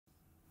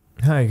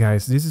Hi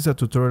guys, this is a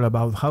tutorial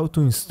about how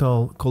to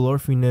install Color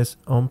Finesse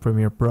on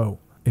Premiere Pro.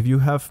 If you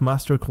have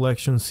Master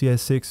Collection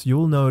CS6, you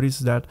will notice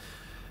that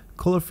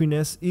Color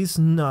Finesse is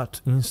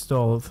not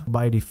installed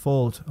by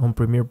default on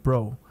Premiere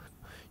Pro.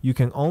 You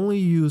can only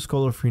use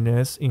Color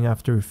Finesse in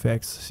After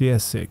Effects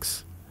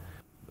CS6.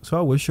 So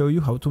I will show you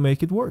how to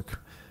make it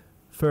work.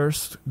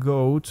 First,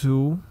 go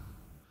to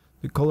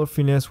the Color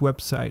Finesse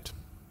website.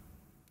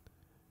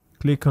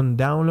 Click on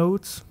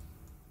Downloads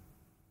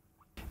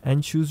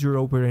and choose your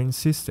operating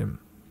system.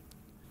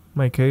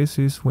 My case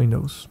is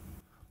Windows.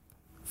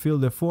 Fill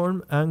the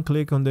form and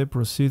click on the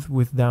Proceed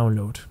with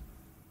Download.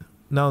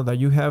 Now that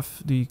you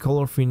have the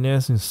Color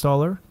Finesse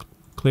installer,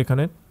 click on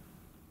it.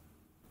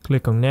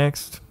 Click on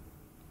Next.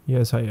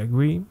 Yes, I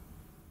agree.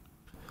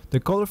 The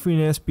Color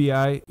Finesse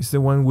PI is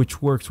the one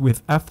which works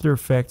with After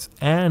Effects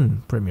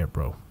and Premiere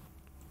Pro.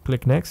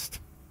 Click Next.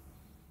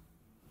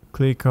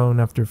 Click on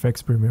After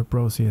Effects Premiere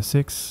Pro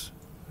CS6.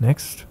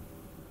 Next.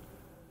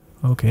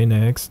 Okay,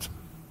 next.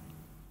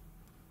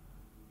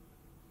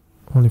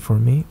 Only for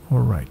me?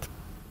 Alright.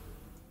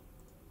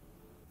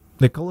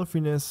 The Color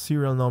Finesse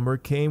serial number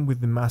came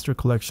with the Master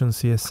Collection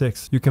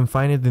CS6. You can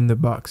find it in the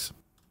box.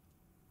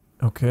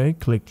 Okay,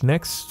 click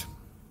Next.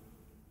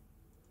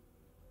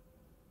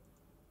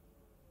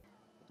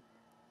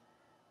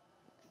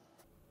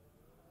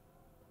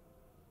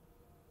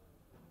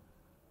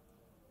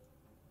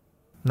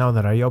 Now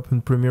that I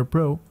open Premiere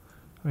Pro,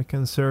 I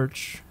can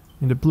search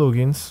in the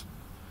plugins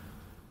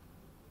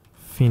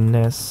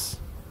Finesse,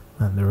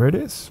 and there it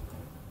is.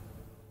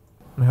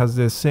 It has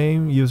the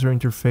same user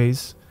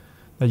interface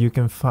that you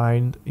can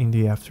find in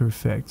the After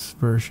Effects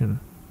version.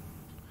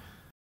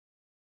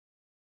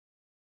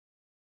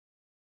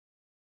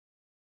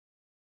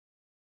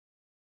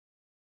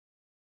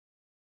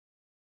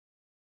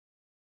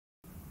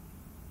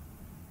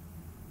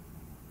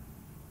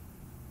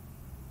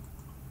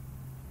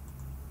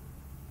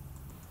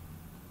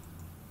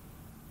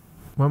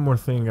 One more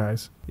thing,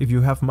 guys, if you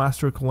have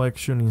Master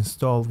Collection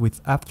installed with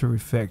After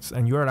Effects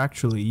and you are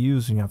actually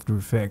using After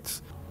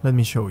Effects, let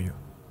me show you.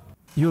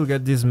 You'll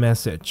get this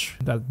message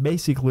that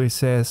basically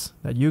says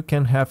that you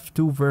can have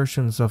two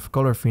versions of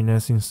Color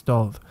Finesse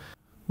installed.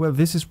 Well,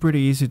 this is pretty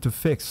easy to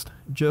fix.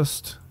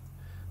 Just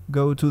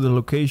go to the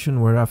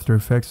location where After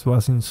Effects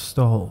was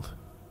installed.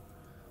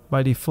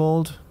 By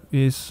default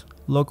is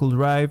local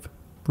drive,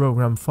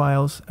 program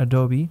files,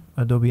 Adobe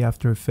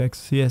After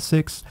Effects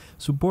CS6,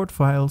 support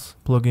files,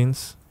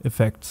 plugins,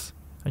 effects,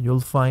 and you'll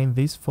find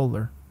this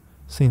folder,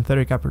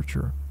 Synthetic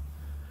Aperture.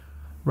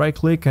 Right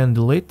click and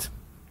delete.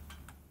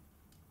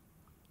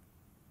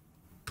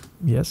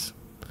 Yes.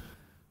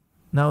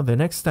 Now the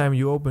next time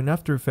you open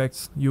After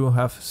Effects, you will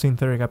have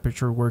Synthetic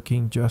Aperture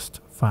working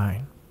just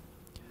fine.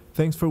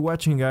 Thanks for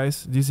watching,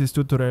 guys. This is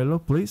Tutorial.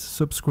 Please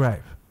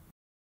subscribe.